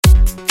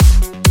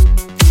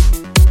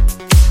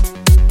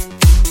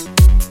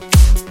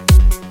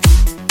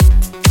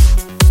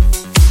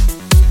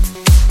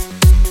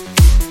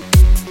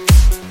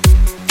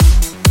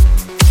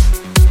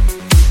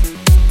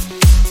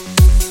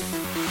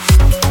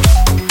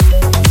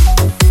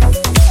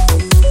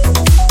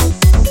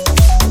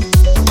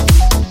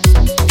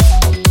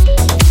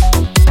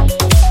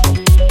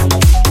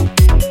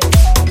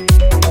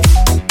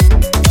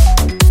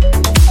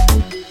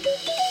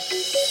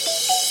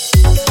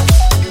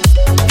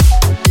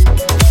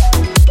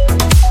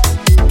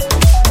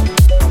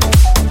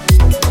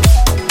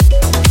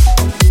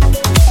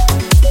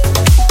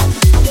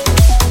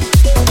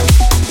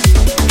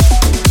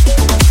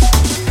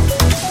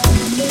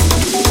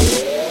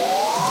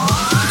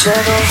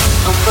ਜਦੋਂ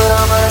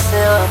ਅੰਬਰਾਂ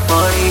ਵਰਸਿਆ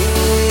ਪਾਣੀ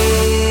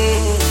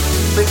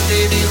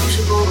ਮਿੱਟੀ ਦੀ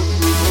ਖੁਸ਼ਬੂ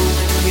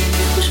ਮਿੱਟੀ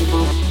ਦੀ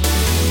ਖੁਸ਼ਬੂ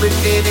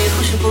ਮਿੱਟੀ ਦੀ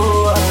ਖੁਸ਼ਬੂ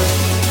ਆਈ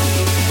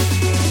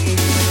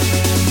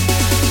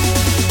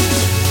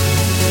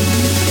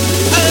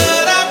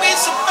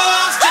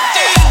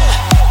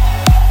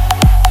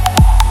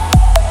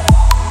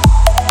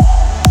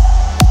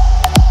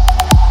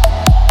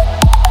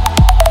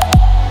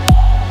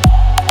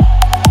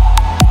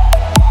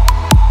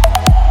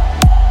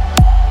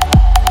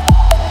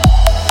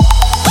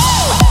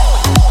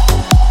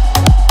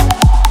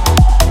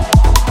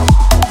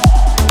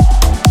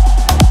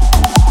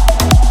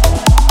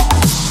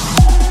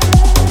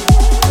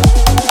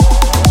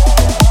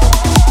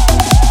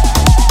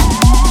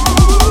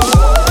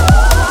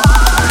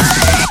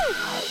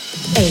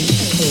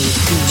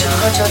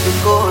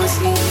ਕੋਲ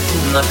ਸੀ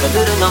ਨਾ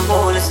ਕਦਰ ਨਾ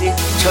ਮੋਲ ਸੀ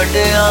ਛੱਡ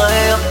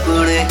ਆਏ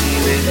ਆਪਣੇ ਹੀ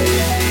ਵੇਲੇ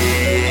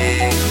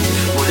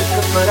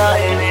ਮੁਲਕ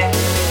ਪਰਾਏ ਨੇ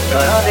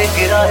ਘਰਾਂ ਦੇ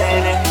ਕਿਰਾਏ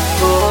ਨੇ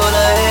ਕੋਲ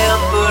ਆਏ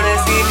ਆਪਣੇ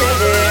ਸੀ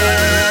ਤੇਰੇ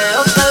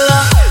ਉਹ ਕੱਲਾ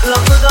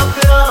ਲੱਭਦਾ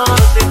ਫਿਰਾਂ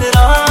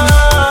ਤੇਰਾ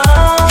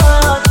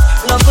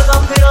ਲੱਭਦਾ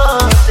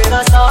ਫਿਰਾਂ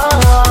ਤੇਰਾ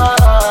ਸਾਥ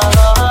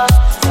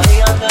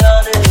ਸਾਰੀਆਂ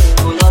ਕਰਾਂ ਦੇ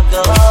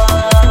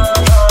ਮੁਲਾਕਾਤ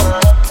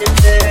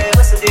ਜਿੱਥੇ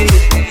ਵਸਦੀ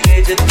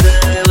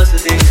ਜਿੱਥੇ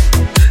ਵਸਦੀ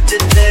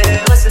ਜਿੱਥੇ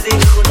ਵਸਦੀ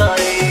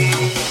ਖੁਦਾਈ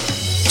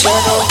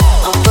ਜਦੋਂ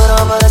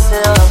ਅੰਬਰਾਂ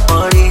ਵਰਸਿਆ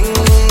ਪਾਣੀ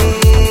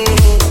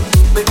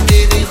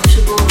ਮਿੱਟੀ ਦੀ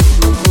ਖੁਸ਼ਬੂ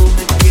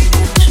ਮਿੱਟੀ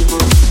ਦੀ ਖੁਸ਼ਬੂ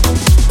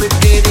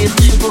ਮਿੱਟੀ ਦੀ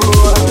ਖੁਸ਼ਬੂ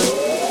ਆਈ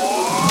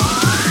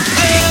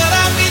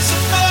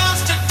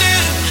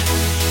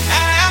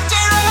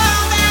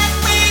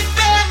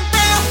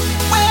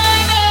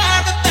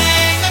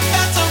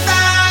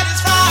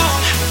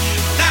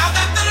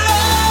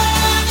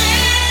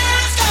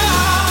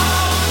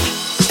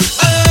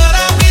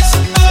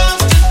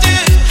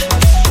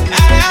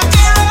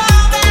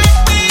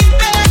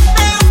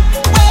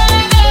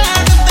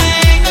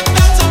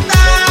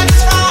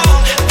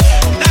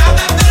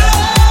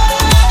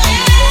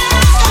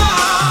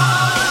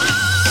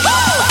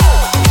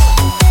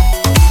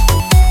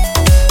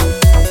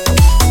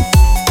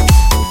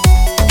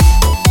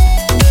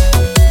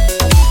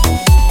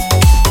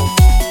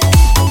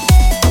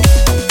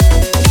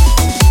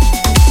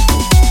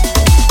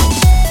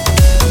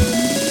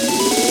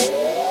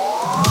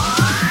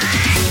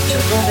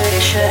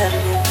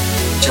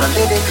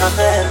ਜਾਂਦੇ ਦੇਖਾਂ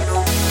ਖੈਰ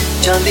ਨੂੰ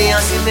ਜਾਂਦੀਆਂ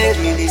ਸੀ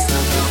ਮੇਰੀ ਦੀ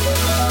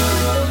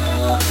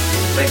ਸਮਾਂ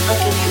ਬੈਠਾ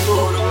ਕਿੰਨੀ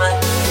ਦੂਰ ਮੈਂ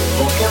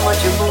ਹੋ ਕੇ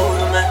ਮਜਬੂਰ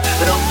ਮੈਂ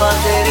ਰੱਬਾ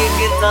ਤੇਰੀ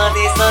ਕਿੱਦਾਂ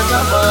ਦੀ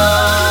ਸਜ਼ਾ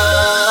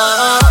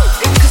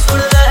ਇੱਕ ਸੁਣ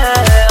ਲੈ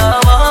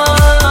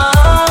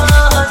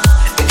ਆਵਾਜ਼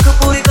ਇੱਕ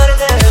ਪੂਰੀ ਕਰ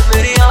ਦੇ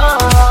ਮੇਰੀ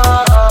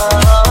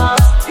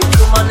ਆਸ ਇੱਕ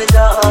ਮੰਨ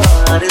ਜਾ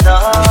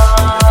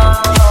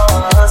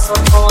ਅਰਦਾਸ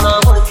ਉੱਥੋਂ ਨਾ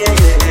ਮੁੜ ਕੇ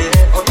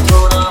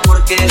ਉੱਥੋਂ ਨਾ ਮੁੜ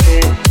ਕੇ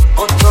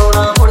ਉੱਥੋਂ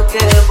ਨਾ ਮੁੜ ਕੇ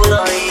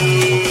ਬੁਲਾਈ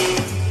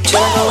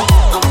ਜਦੋਂ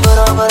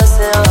ਅੰਬਰਾਂ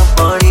ਵਰਸਿਆ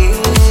ਪਾਣੀ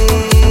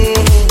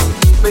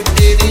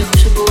ਮਿੱਟੀ ਦੀ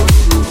ਖੁਸ਼ਬੂ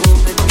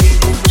ਮਿੱਟੀ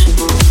ਦੀ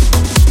ਖੁਸ਼ਬੂ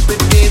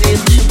ਮਿੱਟੀ ਦੀ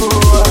ਖੁਸ਼ਬੂ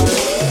ਆਈ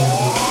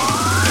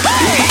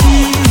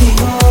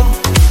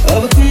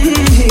अब तुम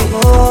ही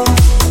हो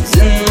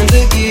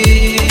जिंदगी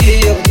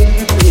अब तुम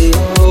ही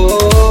हो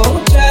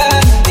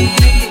चांदी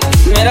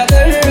मेरा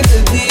दर्द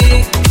भी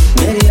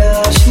मेरी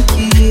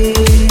आशिकी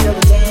अब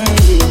तुम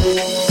ही हो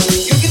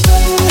क्योंकि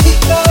तुम ही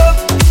हो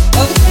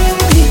अब तुम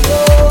ही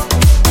हो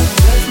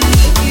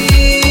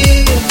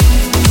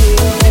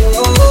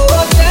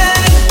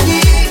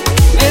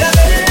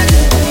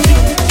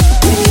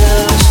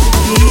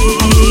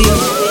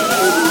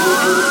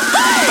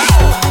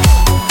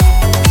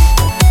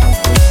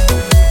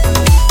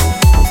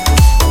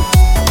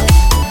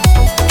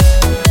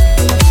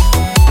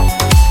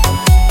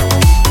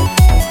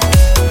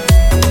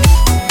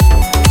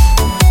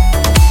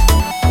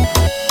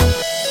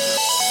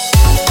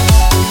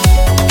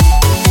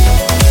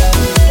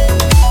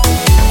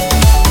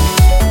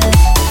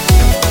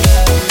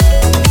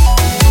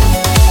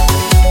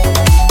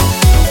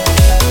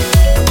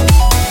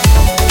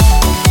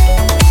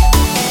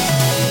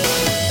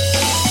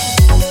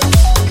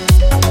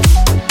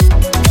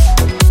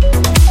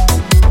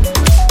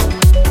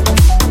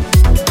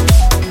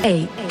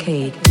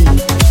AKD